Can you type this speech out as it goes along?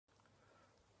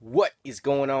What is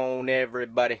going on,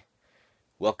 everybody?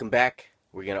 Welcome back.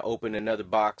 We're going to open another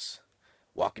box.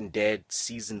 Walking Dead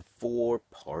Season 4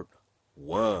 Part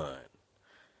 1.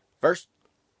 First,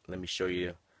 let me show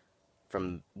you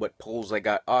from what pulls I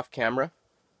got off camera.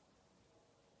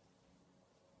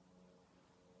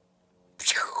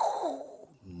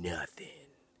 Nothing.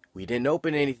 We didn't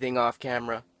open anything off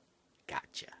camera.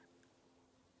 Gotcha.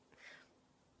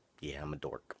 Yeah, I'm a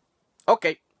dork.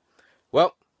 Okay.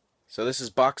 Well, so this is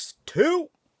box 2.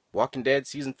 Walking Dead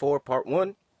Season 4 Part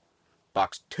 1.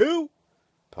 Box 2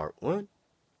 Part 1.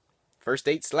 First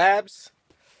 8 slabs.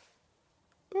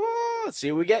 Oh, let's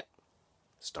see what we get.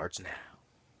 Starts now.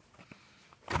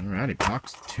 Alrighty,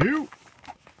 box 2.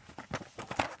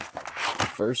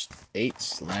 First 8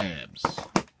 slabs.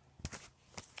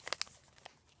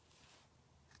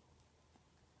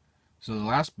 So the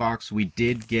last box we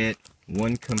did get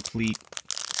one complete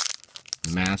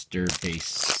master base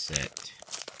set,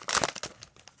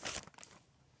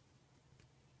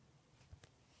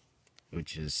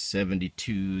 which is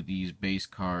 72 these base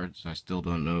cards. I still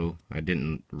don't know. I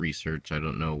didn't research. I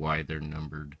don't know why they're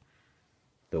numbered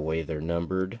the way they're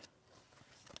numbered.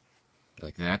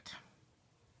 Like that.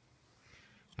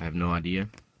 I have no idea.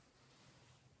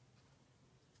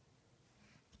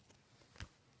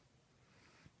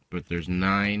 But there's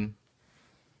 9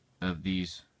 of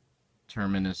these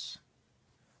Terminus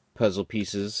puzzle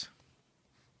pieces.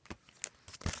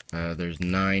 There's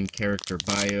 9 character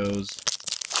bios,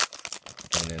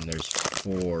 and then there's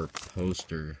 4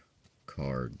 poster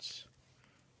cards.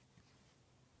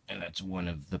 And that's one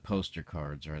of the poster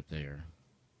cards right there.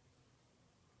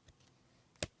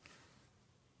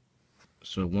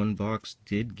 So one box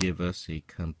did give us a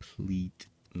complete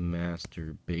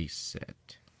master base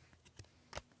set.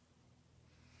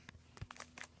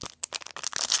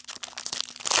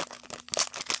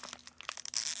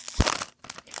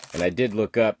 And I did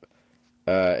look up.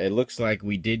 It looks like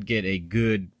we did get a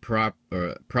good prop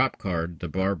card, the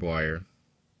barbed wire.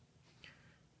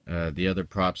 The other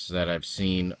props that I've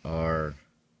seen are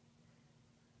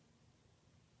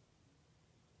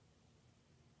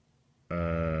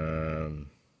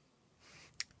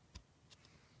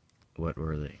what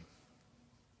were they?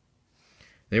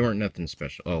 They weren't nothing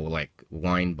special. Oh, like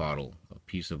wine bottle, a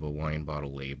piece of a wine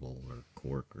bottle label or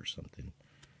cork or something.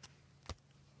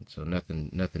 So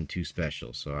nothing too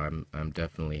special. So I'm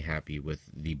definitely happy with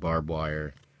the barbed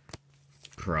wire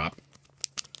prop.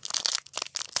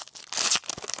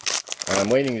 I'm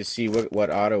waiting to see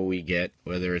what auto we get,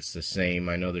 whether it's the same.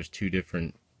 I know there's 2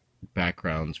 different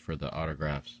backgrounds for the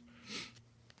autographs.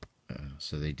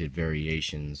 So they did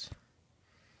variations.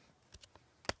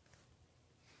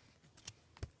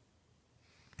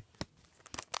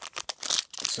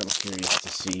 So I'm curious to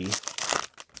see.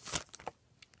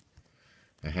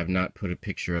 I have not put a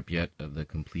picture up yet of the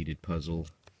completed puzzle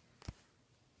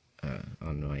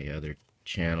on my other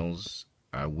channels.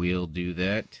 I will do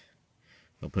that.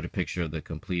 I'll put a picture of the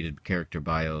completed character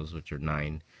bios, which are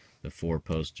 9, the 4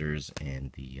 posters,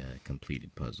 and the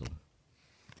completed puzzle.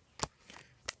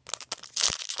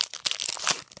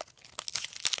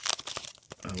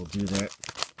 I will do that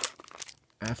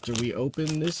after we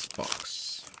open this box.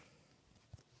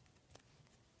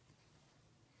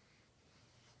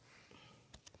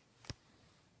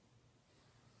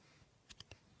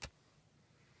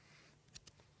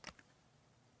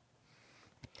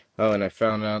 Oh, and I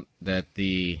found out that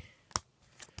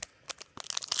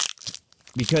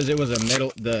because it was a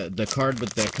metal, the card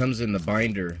that comes in the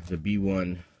binder, the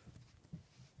B1,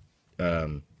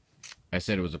 I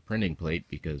said it was a printing plate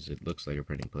because it looks like a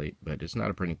printing plate, but it's not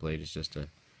a printing plate, it's just a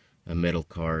metal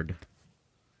card,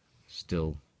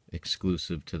 still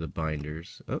exclusive to the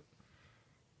binders. Oh,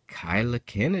 Kyla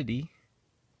Kennedy,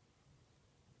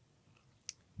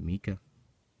 Micah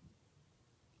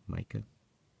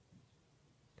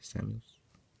Samuels,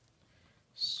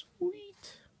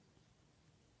 sweet.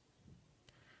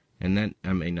 And then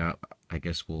I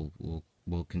guess we'll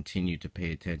continue to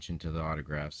pay attention to the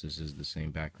autographs. This is the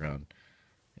same background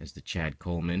as the Chad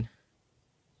Coleman,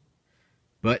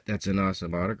 but that's an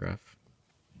awesome autograph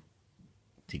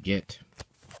to get.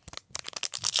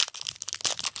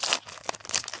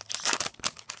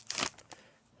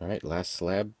 All right, last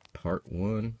slab, part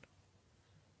 1,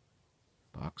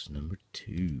 box number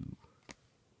 2.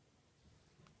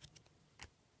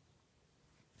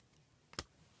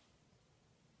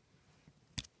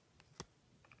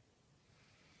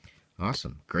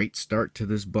 Awesome. Great start to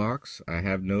this box. I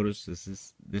have noticed this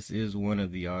is one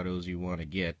of the autos you want to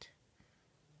get.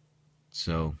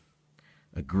 So,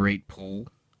 a great pull.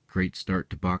 Great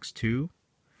start to box 2.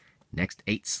 Next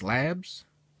 8 slabs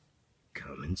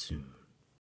coming soon.